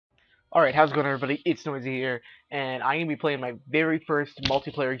Alright, how's it going everybody? It's Noisy here, and I'm going to be playing my very first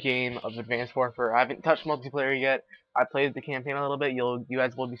multiplayer game of Advanced Warfare. I haven't touched multiplayer yet. I played the campaign a little bit. You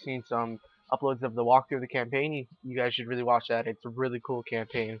guys will be seeing some uploads of the walkthrough of the campaign. You guys should really watch that. It's a really cool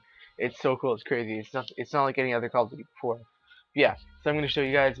campaign. It's so cool, it's crazy. It's not like any other Call of Duty before. Yeah, so I'm going to show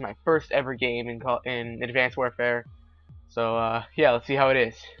you guys my first ever game in Advanced Warfare. So yeah, let's see how it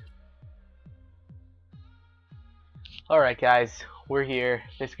is. Alright guys, we're here.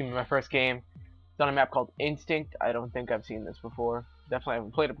 This is going to be my first game. It's on a map called Instinct. I don't think I've seen this before. Definitely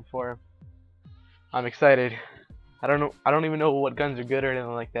haven't played it before. I'm excited. I don't even know what guns are good or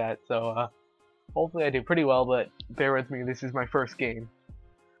anything like that. So hopefully I do pretty well, but bear with me. This is my first game.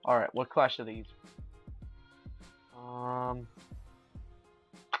 Alright, what class should I use?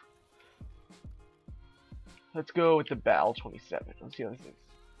 Let's go with the Battle 27. Let's see how this is.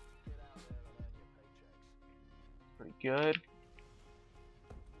 Pretty good.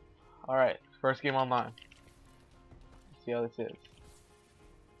 Alright, first game online. Let's see how this is.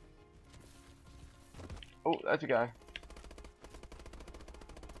 Oh, that's a guy.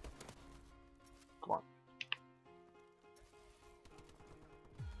 Come on.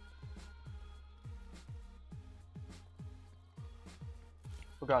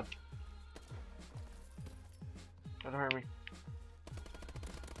 Oh god. Don't hurt me.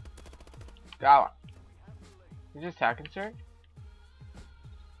 Got one. You just attacking, sir?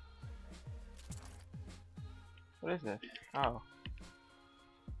 What is this? Oh.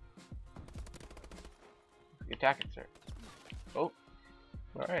 Attacking, sir. Oh.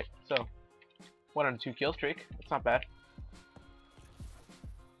 Alright, so 1 on 2 kill streak. That's not bad.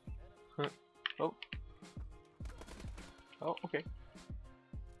 Oh. Oh, okay.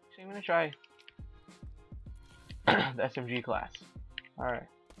 So I'm gonna try the SMG class. Alright.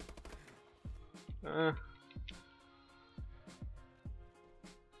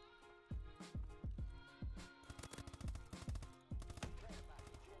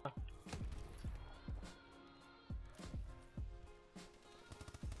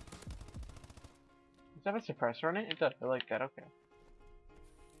 Does that have a suppressor on it? It does. I like that. Okay.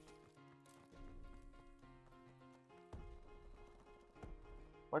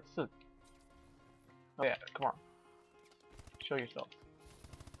 What's the... Oh yeah, come on. Show yourself.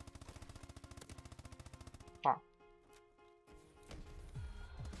 Come on.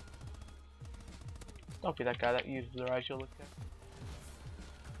 Don't be that guy that uses the right shoulder.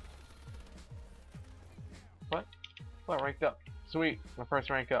 What? What? Ranked up. Sweet. My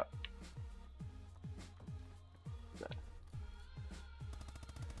first rank up.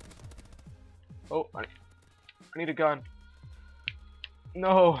 Oh, I need a gun.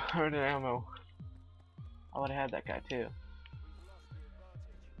 No, I ran out of ammo. I would have had that guy too.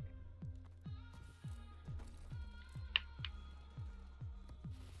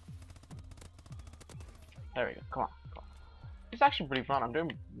 There we go. Come on, come on. It's actually pretty fun. I'm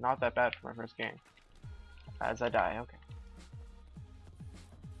doing not that bad for my first game. As I die, okay.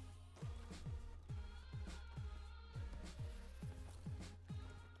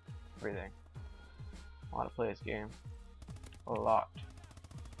 Everything. I want to play this game a lot.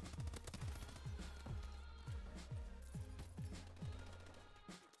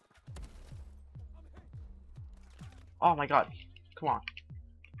 Oh my god. Come on.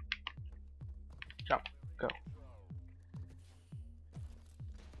 Jump. Go.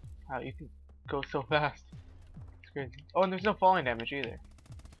 Wow, you can go so fast. It's crazy. Oh, and there's no falling damage either.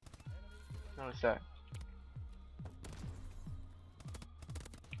 Notice that.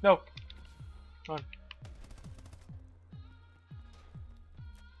 No. Run.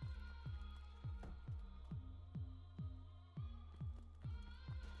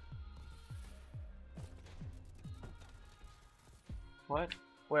 What?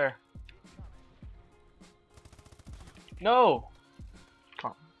 Where? No!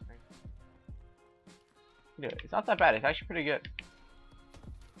 Come on. Dude, it's not that bad. It's actually pretty good.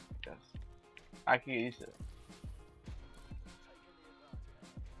 Yes. I can get used to it.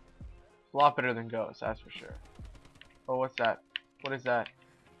 It's a lot better than Ghost, that's for sure. Oh, what's that? What is that?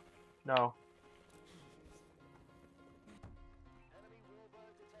 No.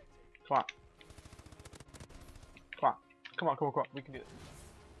 Come on. Come on. Come on, come on, come on. We can do it.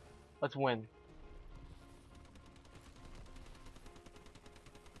 Let's win.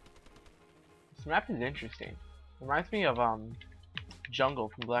 This map is interesting. Reminds me of Jungle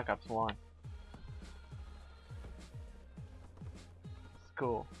from Black Ops 1. It's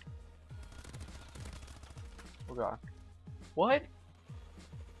cool. Oh god. What?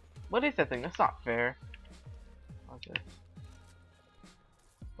 What is that thing? That's not fair. What's this?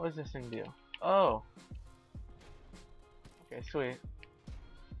 What does this thing do? Oh. Okay, sweet.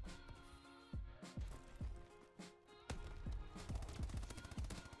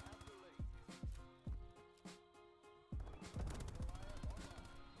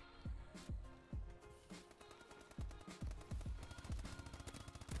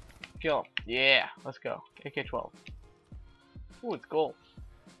 Kill him. Yeah, let's go. AK-12. Ooh, it's gold.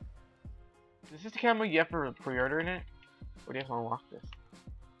 Is this the camera you have for pre-ordering it? Or do you have to unlock this?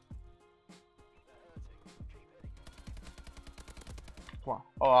 Come on.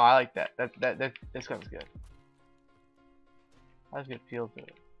 Oh, I like that. This gun's good. Has a good feel to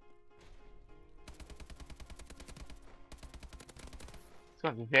it. This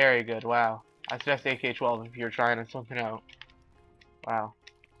gun's very good. Wow. I suggest AK-12 if you're trying something out. Wow.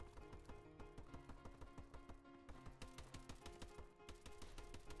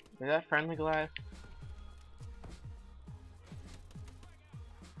 Is that friendly glass?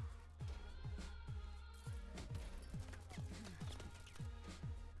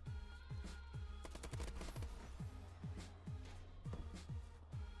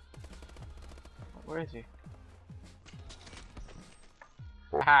 Where is he?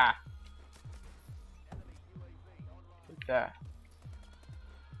 Ha! What's that?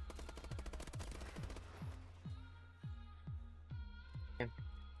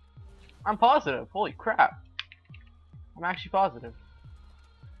 I'm positive. Holy crap. I'm actually positive.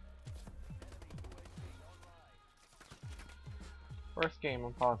 First game,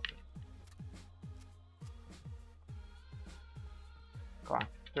 I'm positive. Come on.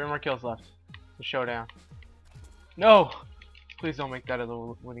 3 more kills left. The showdown. No! Please don't make that a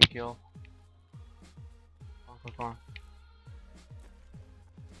winning kill. Come on.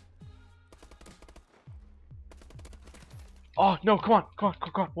 Oh no, come on, come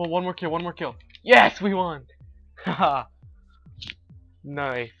on, come on. One more kill. Yes, we won! Haha.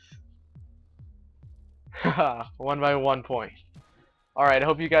 Nice. Haha. Won by 1 point. Alright, I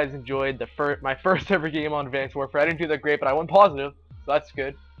hope you guys enjoyed my first ever game on Advanced Warfare. I didn't do that great, but I won positive, so that's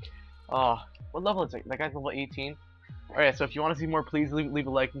good. What level is it? That guy's level 18? Alright, so if you want to see more, please leave a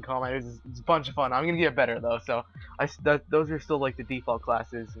like and comment. It's a bunch of fun. I'm gonna get better though, so those are still like the default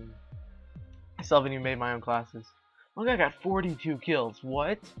classes, and I still haven't even made my own classes. Look, I got 42 kills.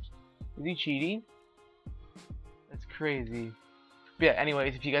 What? Is he cheating? That's crazy. But yeah,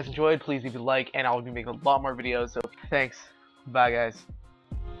 anyways, if you guys enjoyed, please leave a like, and I'll be making a lot more videos, so thanks. Bye, guys.